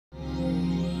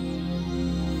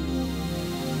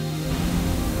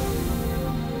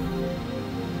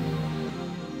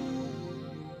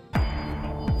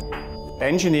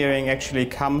Engineering actually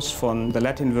comes from the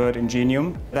Latin word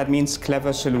ingenium. That means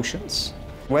clever solutions.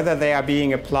 Whether they are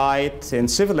being applied in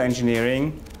civil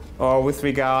engineering or with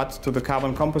regard to the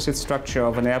carbon composite structure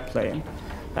of an airplane,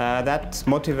 that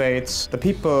motivates the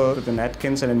people within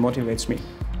Atkins, and it motivates me.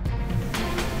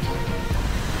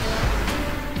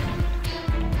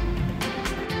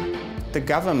 The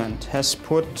government has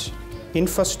put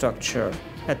infrastructure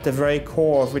at the very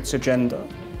core of its agenda.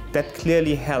 That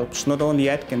clearly helps not only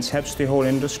Atkins, helps the whole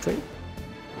industry.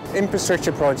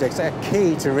 Infrastructure projects are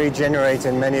key to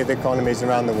regenerating many of the economies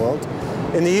around the world.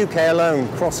 In the UK alone,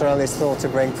 Crossrail is thought to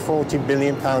bring £40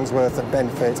 billion worth of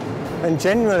benefit. And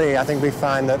generally, I think we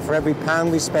find that for every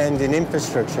pound we spend in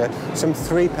infrastructure, some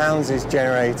 £3 is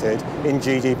generated in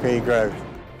GDP growth.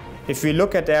 If we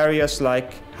look at areas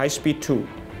like high-speed 2,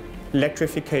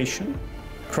 electrification,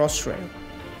 Crossrail,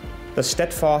 the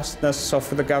steadfastness of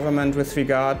the government with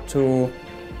regard to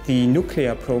the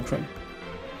nuclear program,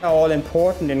 are all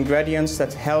important ingredients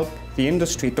that help the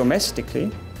industry domestically,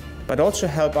 but also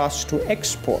help us to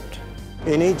export.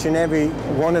 In each and every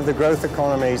one of the growth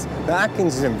economies that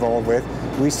Atkins is involved with,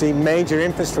 we see major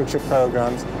infrastructure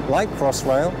programs like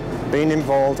Crossrail being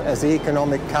involved as the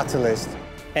economic catalyst.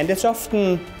 And it's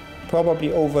often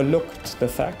probably overlooked, the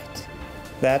fact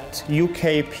that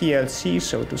UK PLC,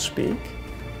 so to speak,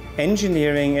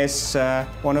 engineering is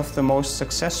one of the most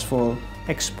successful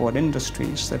export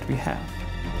industries that we have.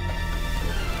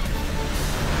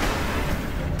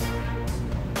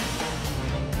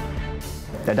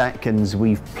 At Atkins,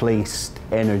 we've placed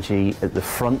energy at the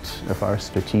front of our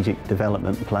strategic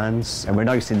development plans, and we're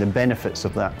now seeing the benefits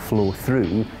of that flow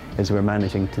through as we're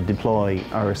managing to deploy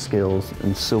our skills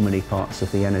in so many parts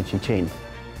of the energy chain.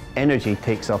 Energy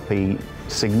takes up a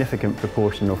significant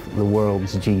proportion of the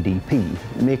world's GDP.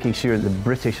 Making sure the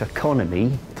British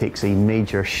economy takes a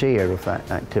major share of that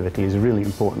activity is really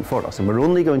important for us, and we're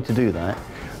only going to do that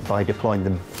by deploying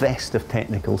the best of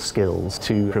technical skills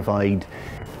to provide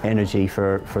energy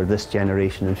for this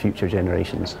generation and future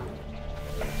generations.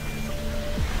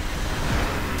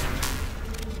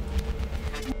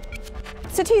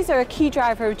 Cities are a key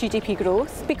driver of GDP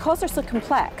growth. Because they're so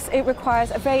complex, it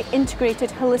requires a very integrated,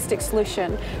 holistic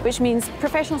solution, which means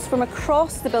professionals from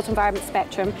across the built environment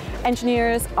spectrum,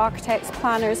 engineers, architects,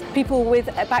 planners, people with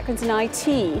backgrounds in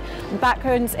IT,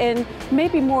 backgrounds in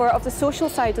maybe more of the social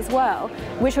side as well,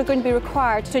 which are going to be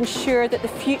required to ensure that the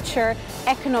future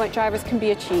economic drivers can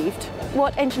be achieved.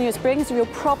 What engineers bring is a real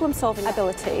problem-solving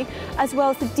ability, as well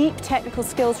as the deep technical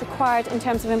skills required in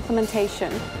terms of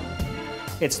implementation.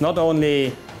 It's not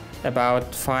only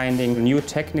about finding new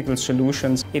technical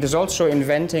solutions, it is also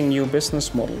inventing new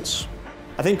business models.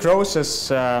 I think growth is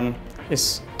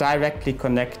directly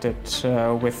connected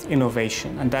with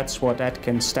innovation, and that's what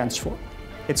Atkins stands for.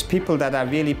 It's people that are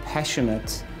really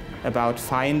passionate about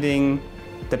finding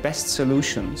the best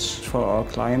solutions for our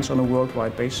clients on a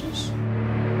worldwide basis.